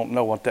 if you don't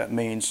know what that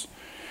means.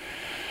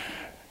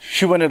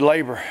 She went into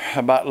labor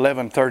about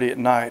 11:30 at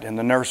night, and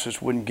the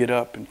nurses wouldn't get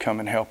up and come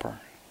and help her.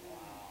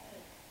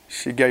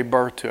 She gave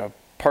birth to a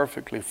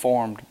perfectly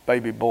formed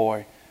baby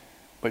boy,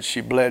 but she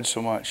bled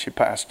so much she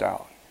passed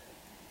out.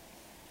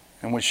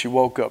 And when she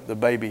woke up, the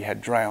baby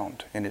had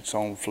drowned in its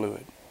own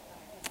fluid.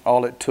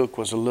 All it took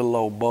was a little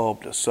old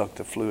bulb to suck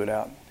the fluid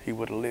out. He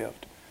would have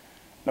lived.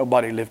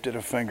 Nobody lifted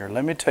a finger.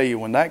 Let me tell you,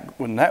 when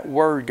that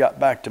word got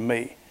back to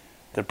me,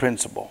 the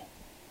principal,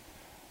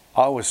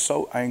 I was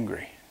so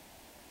angry.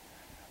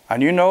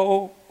 And you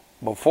know,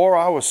 before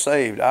I was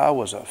saved, I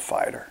was a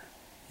fighter.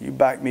 You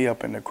back me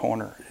up in the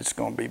corner, it's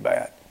going to be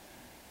bad.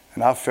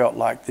 And I felt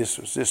like this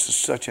is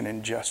such an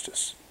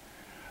injustice.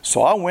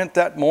 So I went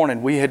that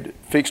morning. We had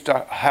fixed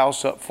a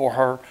house up for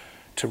her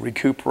to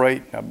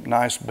recuperate, a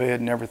nice bed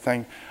and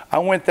everything. I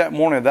went that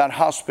morning to that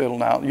hospital.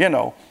 Now, you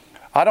know,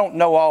 I don't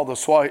know all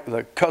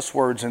the cuss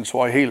words in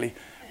Swahili,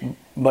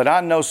 but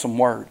I know some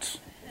words.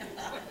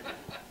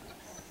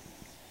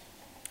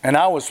 And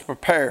I was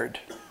prepared.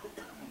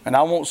 And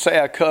I won't say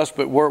I cussed,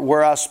 but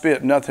where I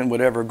spit, nothing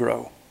would ever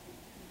grow.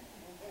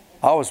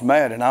 I was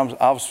mad, and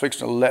I was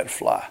fixing to let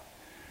fly.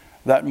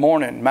 That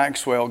morning,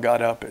 Maxwell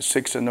got up at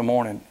 6 in the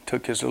morning,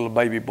 took his little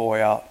baby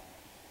boy out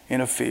in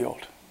a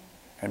field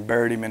and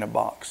buried him in a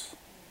box.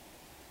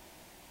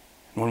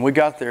 When we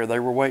got there, they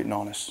were waiting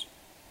on us.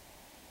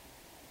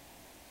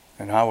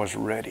 And I was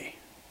ready.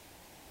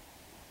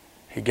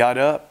 He got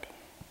up.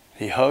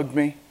 He hugged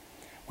me.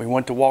 We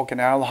went to walking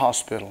out of the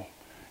hospital.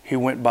 He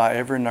went by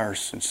every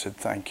nurse and said,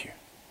 thank you.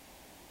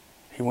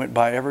 He went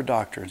by every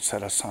doctor and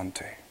said,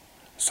 Asante,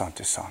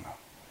 Asante Sana.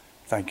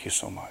 Thank you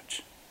so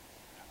much.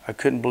 I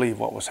couldn't believe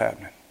what was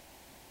happening.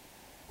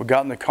 We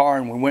got in the car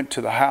and we went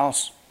to the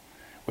house.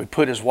 We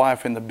put his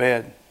wife in the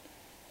bed.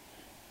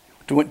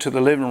 We went to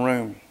the living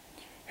room.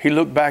 He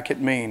looked back at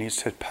me and he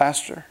said,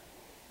 Pastor,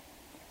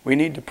 we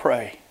need to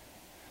pray.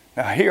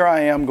 Now here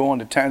I am going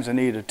to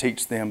Tanzania to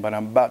teach them, but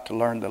I'm about to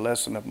learn the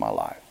lesson of my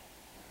life.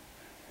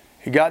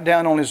 He got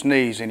down on his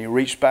knees and he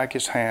reached back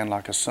his hand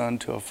like a son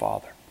to a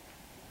father.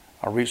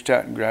 I reached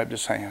out and grabbed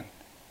his hand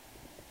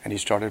and he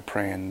started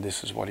praying.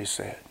 This is what he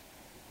said.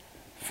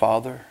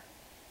 Father,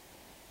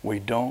 we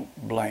don't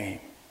blame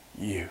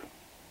you.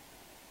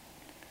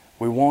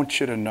 We want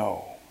you to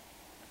know.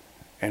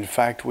 In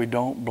fact, we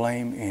don't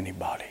blame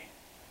anybody.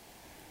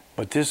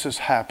 But this has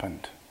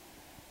happened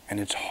and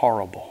it's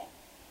horrible.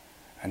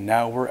 And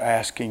now we're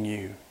asking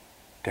you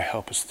to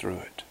help us through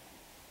it.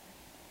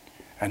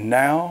 And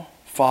now,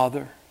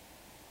 Father,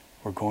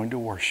 we're going to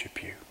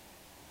worship you.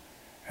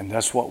 And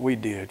that's what we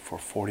did for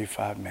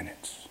 45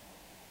 minutes.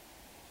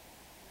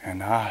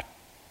 And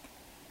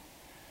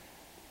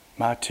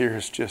my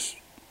tears just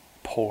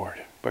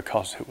poured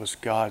because it was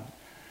God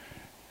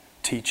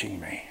teaching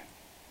me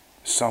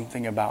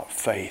something about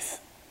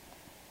faith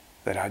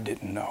that I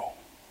didn't know.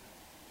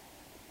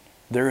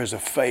 There is a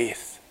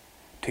faith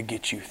to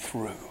get you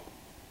through.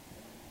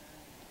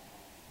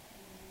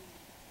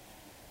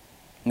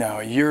 Now,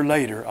 a year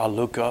later, I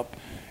look up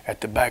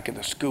at the back of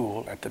the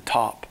school at the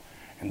top.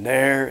 And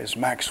there is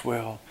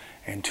Maxwell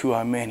and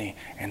Tuamini,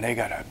 and they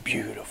got a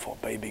beautiful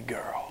baby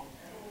girl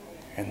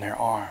in their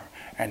arm,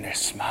 and they're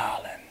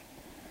smiling.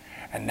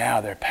 And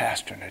now they're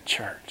pastoring a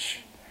church,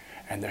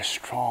 and they're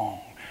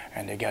strong,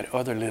 and they got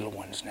other little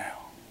ones now.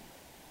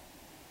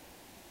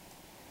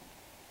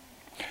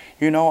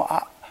 You know,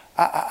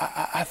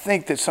 I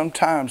think that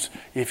sometimes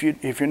if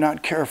you're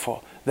not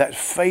careful, that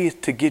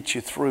faith to get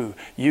you through,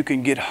 you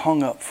can get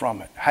hung up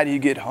from it. How do you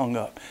get hung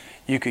up?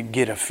 You could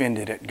get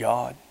offended at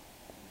God.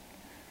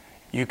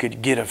 You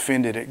could get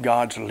offended at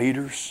God's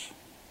leaders,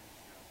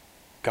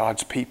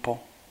 God's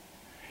people.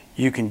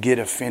 You can get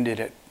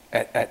offended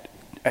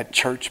at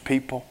church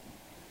people.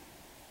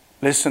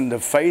 Listen, the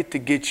faith to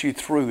get you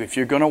through, if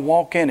you're going to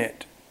walk in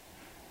it,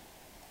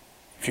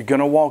 you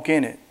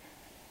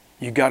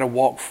got to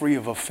walk free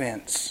of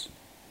offense.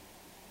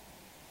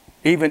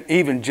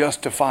 Even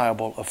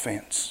justifiable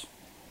offense.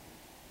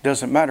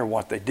 Doesn't matter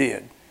what they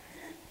did.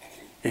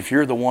 If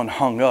you're the one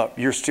hung up,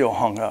 you're still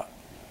hung up.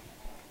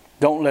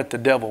 Don't let the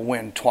devil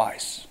win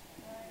twice.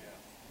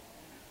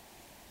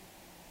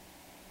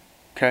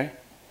 Okay?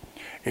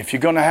 If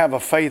you're going to have a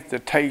faith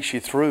that takes you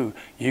through,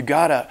 you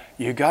gotta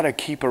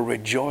keep a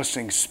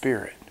rejoicing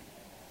spirit.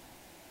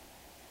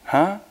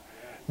 Huh?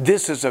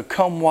 This is a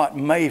come what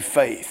may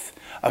faith.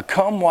 A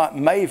come what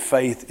may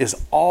faith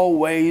is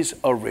always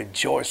a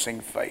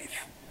rejoicing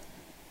faith.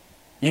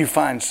 You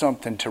find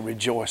something to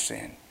rejoice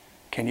in.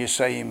 Can you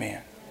say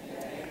amen?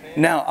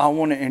 Now, I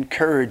want to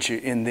encourage you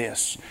in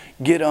this.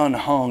 Get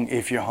unhung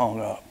if you're hung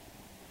up.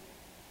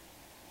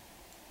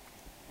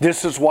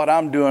 This is what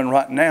I'm doing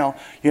right now.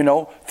 You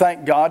know,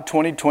 thank God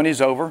 2020 is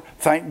over.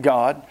 Thank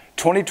God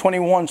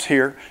 2021's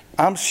here.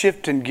 I'm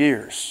shifting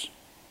gears.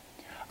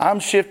 I'm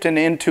shifting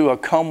into a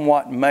come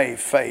what may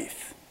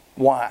faith.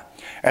 Why?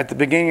 At the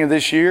beginning of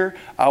this year,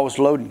 I was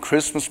loading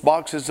Christmas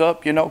boxes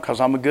up, you know, because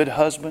I'm a good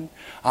husband.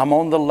 I'm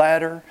on the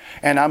ladder,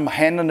 and I'm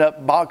handing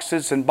up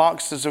boxes and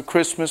boxes of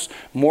Christmas,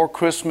 more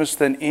Christmas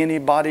than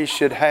anybody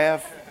should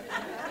have.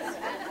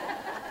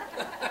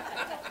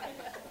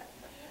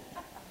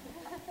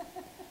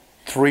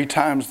 Three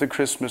times the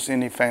Christmas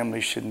any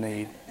family should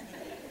need.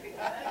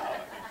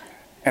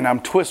 And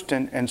I'm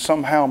twisting, and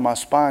somehow my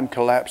spine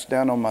collapsed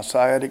down on my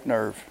sciatic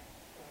nerve.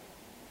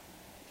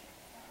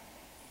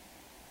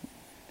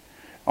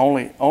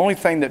 Only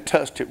thing that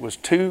touched it was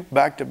 2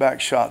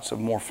 back-to-back shots of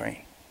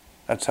morphine.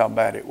 That's how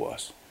bad it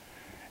was.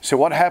 So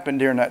what happened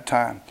during that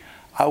time?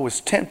 I was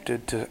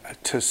tempted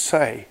to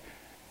say,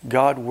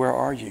 God, where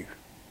are you?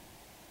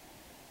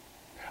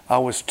 I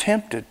was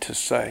tempted to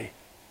say,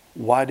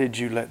 why did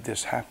you let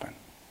this happen?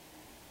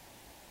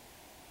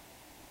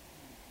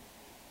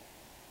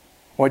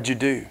 What'd you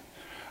do?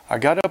 I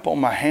got up on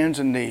my hands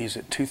and knees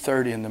at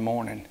 2:30 in the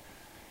morning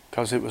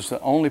because it was the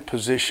only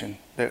position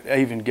that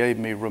even gave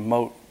me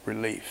remote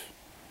relief.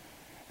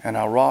 And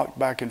I rocked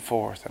back and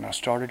forth, and I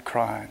started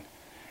crying,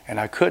 and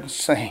I couldn't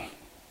sing.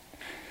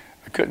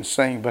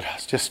 But I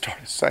just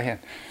started saying,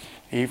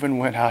 even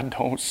when I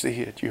don't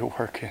see it, you're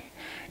working.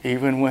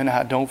 Even when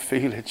I don't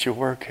feel it, you're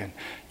working.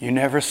 You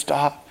never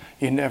stop.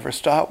 You never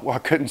stop. Well, I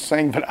couldn't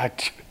sing,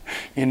 but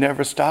you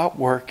never stop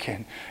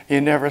working. You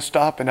never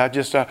stop. And I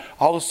just,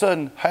 all of a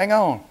sudden, hang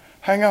on.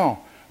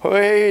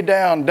 Way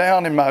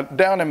down in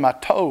my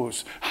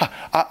toes.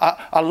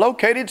 I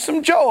located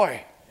some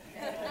joy.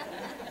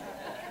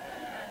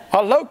 I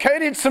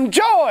located some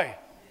joy.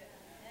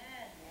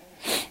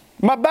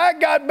 My back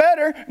got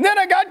better, and then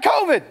I got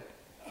COVID.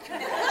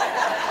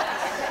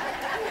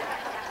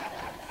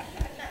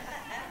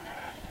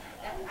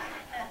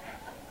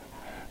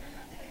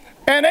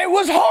 And it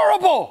was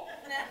horrible.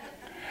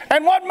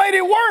 And what made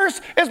it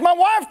worse is my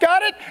wife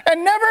got it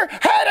and never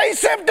had a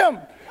symptom.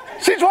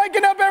 She's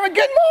waking up every,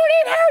 good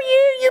morning, how are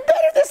you? You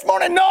better this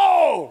morning?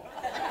 No.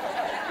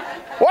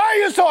 Why are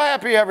you so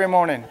happy every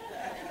morning?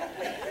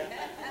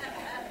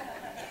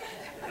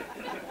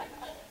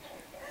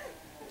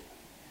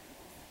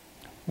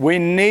 We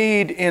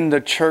need in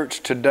the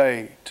church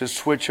today to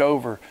switch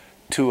over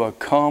to a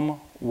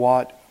come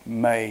what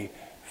may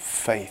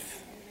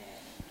faith.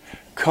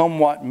 Come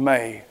what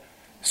may.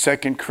 2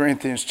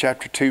 Corinthians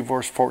chapter 2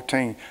 verse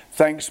 14.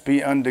 Thanks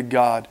be unto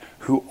God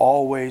who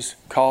always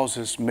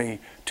causes me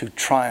to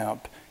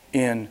triumph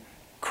in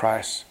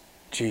Christ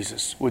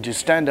Jesus. Would you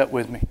stand up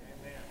with me?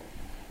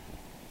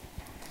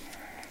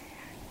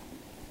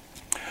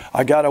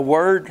 I got a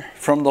word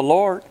from the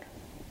Lord.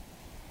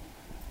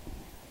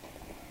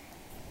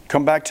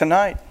 Come back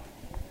tonight.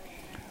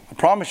 I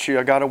promise you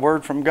I got a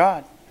word from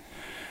God.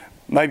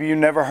 Maybe you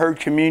never heard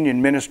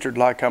communion ministered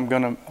like I'm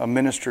going to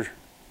minister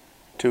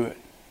to it.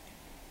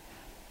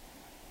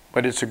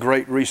 But it's a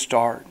great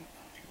restart.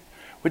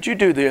 Would you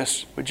do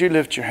this? Would you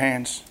lift your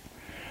hands?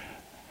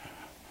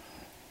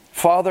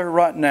 Father,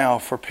 right now,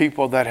 for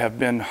people that have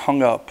been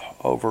hung up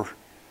over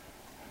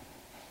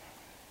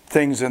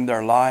things in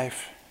their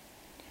life,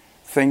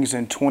 things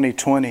in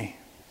 2020,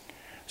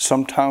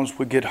 sometimes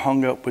we get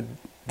hung up with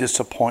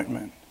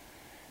disappointment.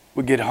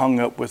 We get hung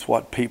up with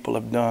what people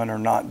have done or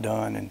not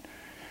done, and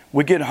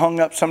We get hung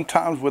up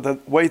sometimes with the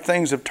way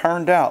things have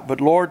turned out.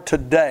 But Lord,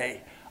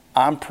 today,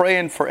 I'm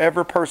praying for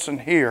every person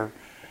here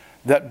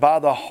that by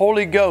the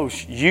Holy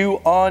Ghost,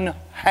 you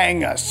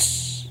unhang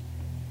us.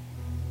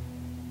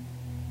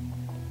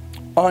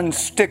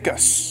 Unstick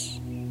us.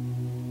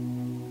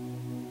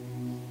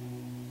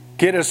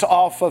 Get us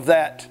off of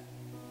that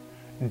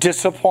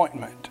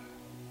disappointment.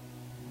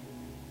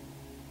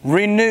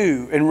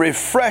 Renew and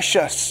refresh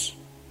us.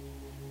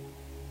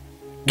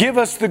 Give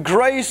us the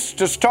grace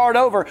to start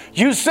over.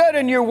 You said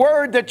in your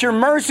word that your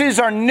mercies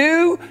are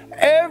new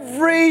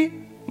every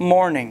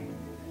morning.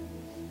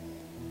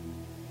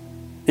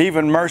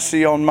 Even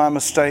mercy on my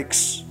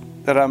mistakes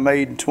that I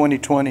made in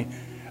 2020.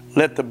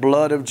 Let the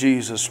blood of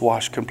Jesus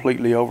wash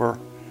completely over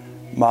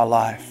my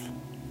life.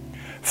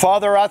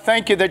 Father, I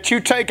thank you that you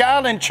take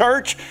Island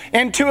Church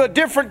into a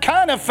different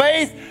kind of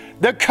faith,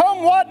 the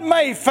come what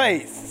may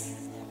faith.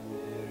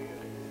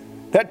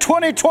 That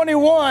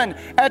 2021,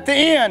 at the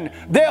end,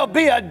 there'll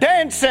be a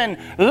dancing,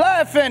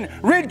 laughing,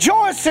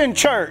 rejoicing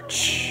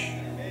church.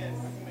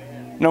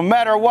 No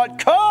matter what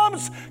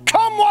comes,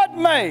 come what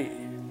may.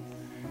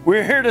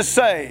 We're here to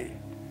say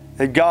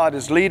that God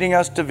is leading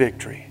us to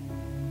victory.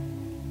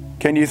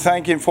 Can you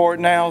thank Him for it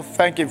now?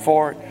 Thank Him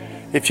for it.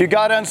 If you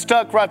got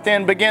unstuck right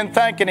then, begin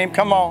thanking Him.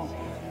 Come on.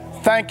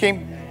 Thank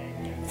Him.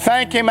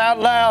 Thank Him out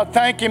loud.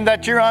 Thank Him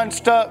that you're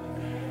unstuck.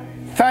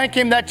 Thank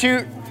Him that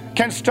you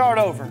can start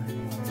over.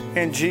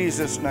 In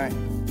Jesus' name.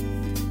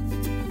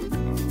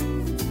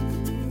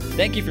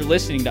 Thank you for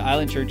listening to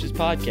Island Church's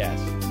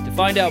podcast. To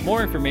find out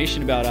more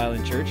information about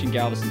Island Church in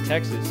Galveston,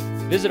 Texas,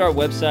 visit our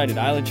website at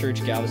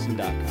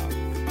islandchurchgalveston.com.